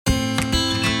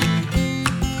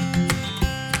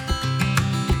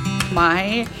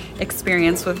my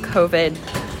experience with COVID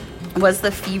was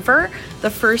the fever. The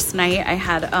first night I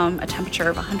had a temperature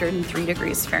of 103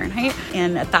 degrees Fahrenheit.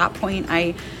 And at that point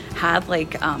I had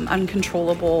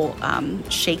uncontrollable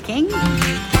shaking.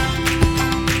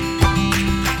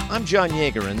 I'm John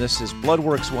Yeager, and this is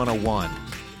Bloodworks 101.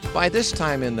 By this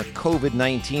time in the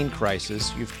COVID-19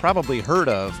 crisis, you've probably heard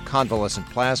of convalescent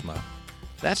plasma.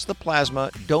 That's the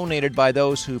plasma donated by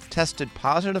those who've tested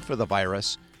positive for the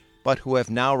virus, but who have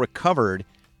now recovered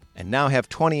and now have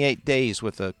 28 days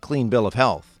with a clean bill of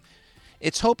health.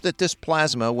 It's hoped that this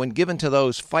plasma, when given to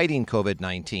those fighting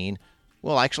COVID-19,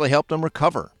 will actually help them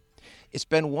recover. It's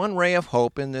been one ray of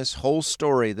hope in this whole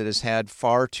story that has had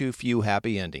far too few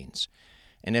happy endings.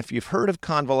 And if you've heard of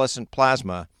convalescent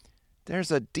plasma,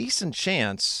 there's a decent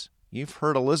chance you've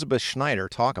heard Elizabeth Schneider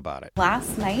talk about it.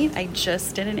 Last night, I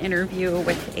just did an interview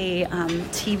with a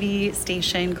TV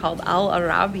station called Al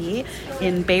Arabi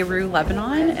in Beirut,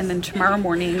 Lebanon. And then tomorrow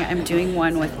morning, I'm doing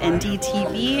one with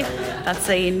NDTV. That's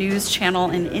a news channel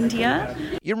in India.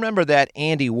 You remember that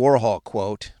Andy Warhol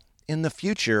quote, "In the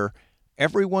future,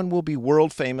 everyone will be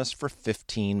world famous for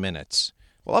 15 minutes.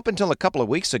 Well, up until a couple of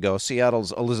weeks ago,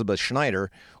 Seattle's Elizabeth Schneider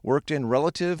worked in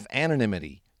relative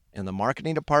anonymity in the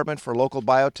marketing department for local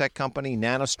biotech company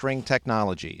NanoString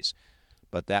Technologies.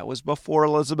 But that was before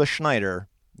Elizabeth Schneider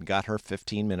got her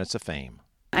 15 minutes of fame.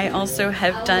 I also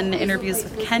have done interviews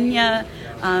with Kenya,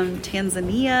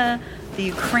 Tanzania, the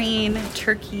Ukraine,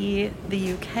 Turkey,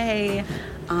 the UK.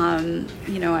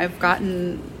 I've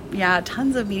gotten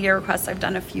tons of media requests. I've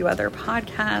done a few other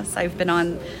podcasts. I've been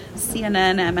on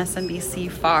CNN, MSNBC,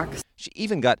 Fox. She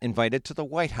even got invited to the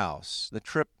White House. The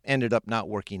trip ended up not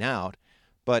working out.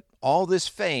 But all this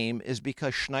fame is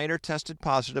because Schneider tested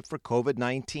positive for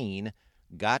COVID-19,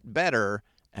 got better,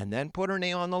 and then put her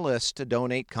name on the list to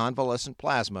donate convalescent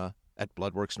plasma at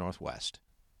Bloodworks Northwest.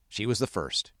 She was the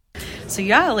first. So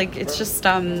it's just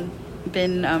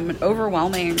been an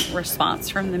overwhelming response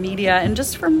from the media and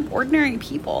just from ordinary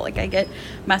people. I get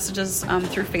messages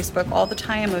through Facebook all the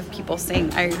time of people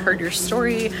saying, "I heard your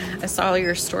story. I saw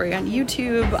your story on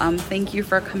YouTube. Thank you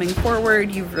for coming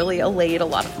forward. You've really allayed a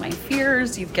lot of my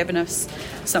fears. You've given us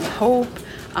some hope."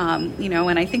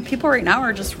 And I think people right now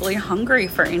are just really hungry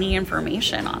for any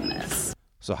information on this.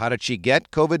 So how did she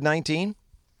get COVID-19?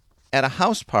 At a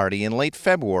house party in late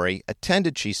February,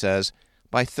 attended, she says,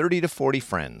 by 30 to 40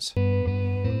 friends.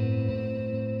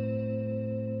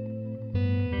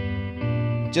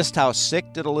 Just how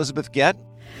sick did Elizabeth get?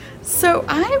 So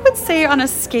I would say on a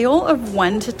scale of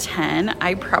 1 to 10,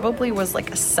 I probably was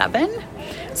a 7.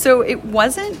 So it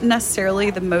wasn't necessarily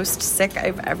the most sick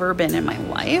I've ever been in my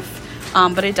life.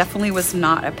 But it definitely was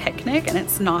not a picnic, and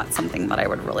it's not something that I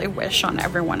would really wish on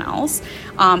everyone else.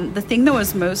 The thing that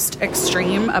was most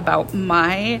extreme about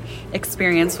my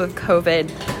experience with COVID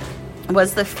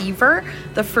was the fever.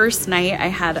 The first night I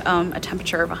had a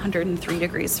temperature of 103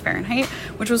 degrees Fahrenheit,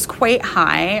 which was quite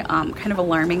high, kind of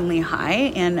alarmingly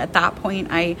high. And at that point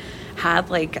I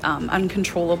had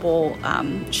uncontrollable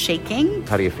shaking.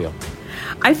 How do you feel?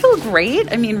 I feel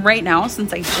great. I mean, right now,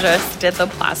 since I just did the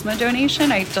plasma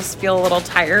donation, I just feel a little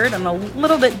tired and a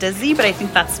little bit dizzy, but I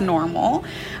think that's normal.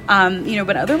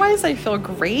 But otherwise I feel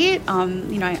great.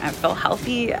 I feel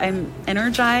healthy. I'm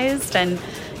energized, and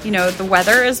the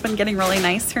weather has been getting really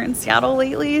nice here in Seattle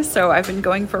lately. So I've been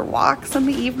going for walks in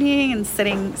the evening and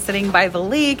sitting by the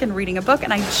lake and reading a book.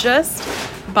 And I just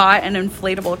bought an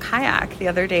inflatable kayak the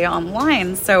other day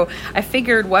online. So I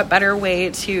figured what better way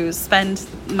to spend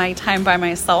my time by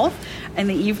myself in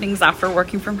the evenings after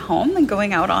working from home than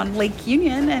going out on Lake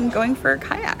Union and going for a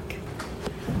kayak.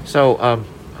 So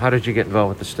how did you get involved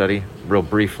with the study? Real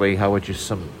briefly, how would you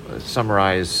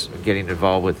summarize getting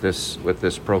involved with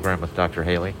this program with Dr.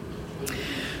 Haley?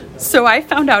 So I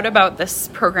found out about this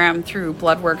program through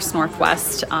Bloodworks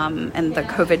Northwest and the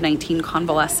COVID-19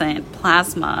 convalescent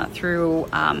plasma through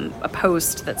a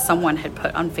post that someone had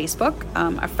put on Facebook,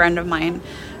 a friend of mine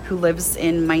who lives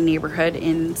in my neighborhood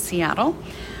in Seattle.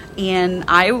 And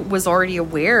I was already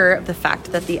aware of the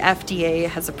fact that the FDA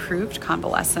has approved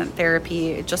convalescent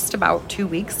therapy just about 2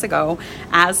 weeks ago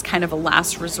as kind of a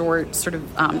last resort sort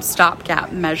of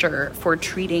stopgap measure for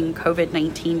treating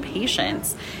COVID-19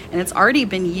 patients. And it's already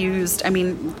been used. I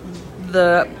mean,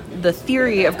 the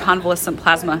theory of convalescent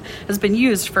plasma has been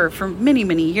used for many,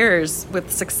 many years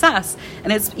with success,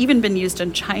 and it's even been used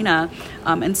in China.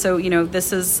 And so,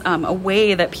 this is a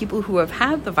way that people who have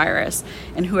had the virus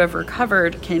and who have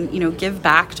recovered can, give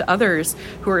back to others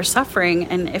who are suffering.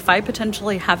 And if I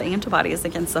potentially have antibodies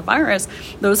against the virus,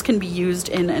 those can be used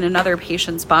in another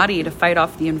patient's body to fight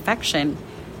off the infection.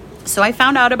 So I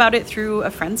found out about it through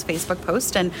a friend's Facebook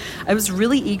post, and I was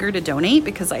really eager to donate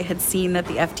because I had seen that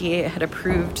the FDA had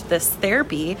approved this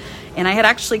therapy, and I had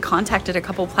actually contacted a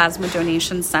couple plasma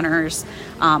donation centers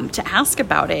to ask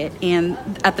about it. And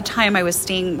at the time I was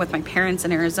staying with my parents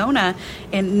in Arizona,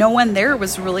 and no one there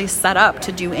was really set up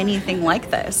to do anything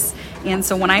like this. And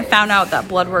so when I found out that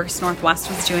Bloodworks Northwest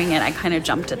was doing it, I kind of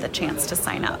jumped at the chance to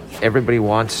sign up. Everybody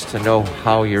wants to know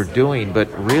how you're doing, but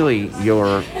really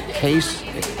your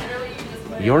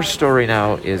story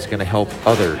now is going to help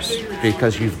others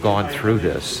because you've gone through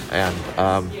this. And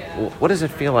what does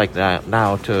it feel like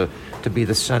now to be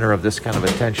the center of this kind of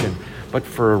attention, but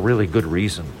for a really good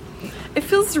reason?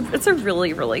 It's a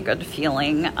really, really good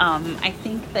feeling. I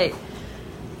think that,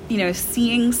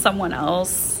 seeing someone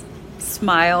else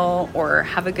smile or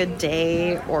have a good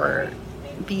day or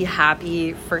be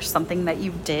happy for something that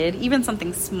you did, even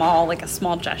something small, like a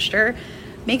small gesture,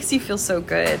 makes you feel so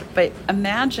good. But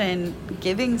imagine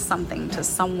giving something to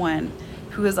someone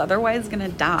who is otherwise going to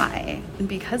die, and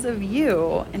because of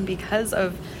you and because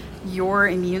of your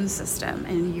immune system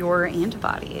and your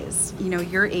antibodies,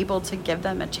 you're able to give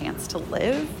them a chance to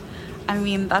live. I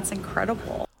mean, that's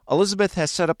incredible. Elizabeth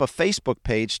has set up a Facebook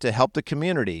page to help the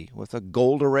community with a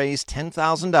goal to raise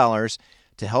 $10,000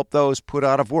 to help those put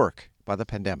out of work by the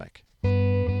pandemic.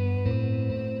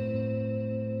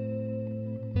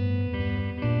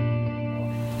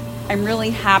 I'm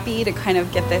really happy to kind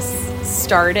of get this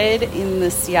started in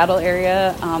the Seattle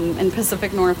area and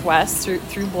Pacific Northwest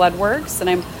through Bloodworks, and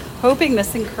I'm hoping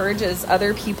this encourages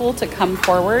other people to come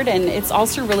forward. And it's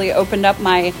also really opened up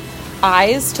my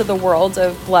eyes to the world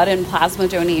of blood and plasma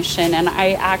donation, and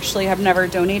I actually have never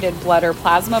donated blood or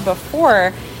plasma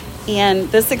before, and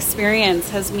this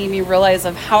experience has made me realize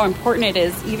of how important it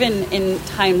is, even in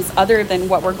times other than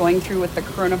what we're going through with the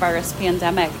coronavirus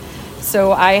pandemic.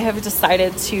 So I have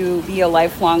decided to be a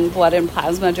lifelong blood and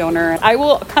plasma donor. I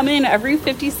will come in every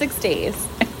 56 days.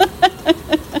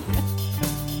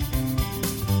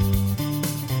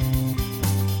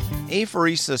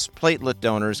 Apheresis platelet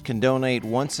donors can donate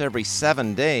once every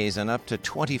 7 days and up to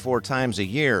 24 times a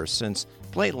year, since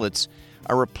platelets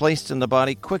are replaced in the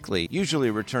body quickly, usually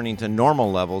returning to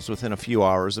normal levels within a few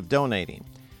hours of donating.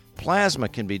 Plasma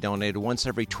can be donated once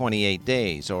every 28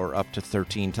 days or up to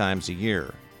 13 times a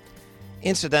year.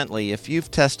 Incidentally, if you've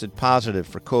tested positive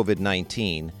for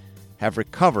COVID-19, have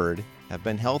recovered, have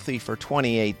been healthy for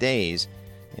 28 days,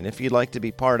 and if you'd like to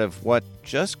be part of what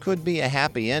just could be a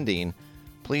happy ending,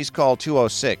 please call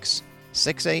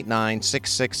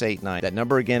 206-689-6689. That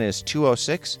number again is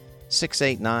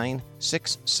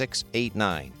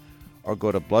 206-689-6689. Or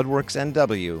go to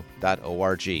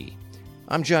bloodworksnw.org.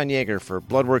 I'm John Yeager for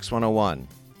Bloodworks 101.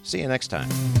 See you next time.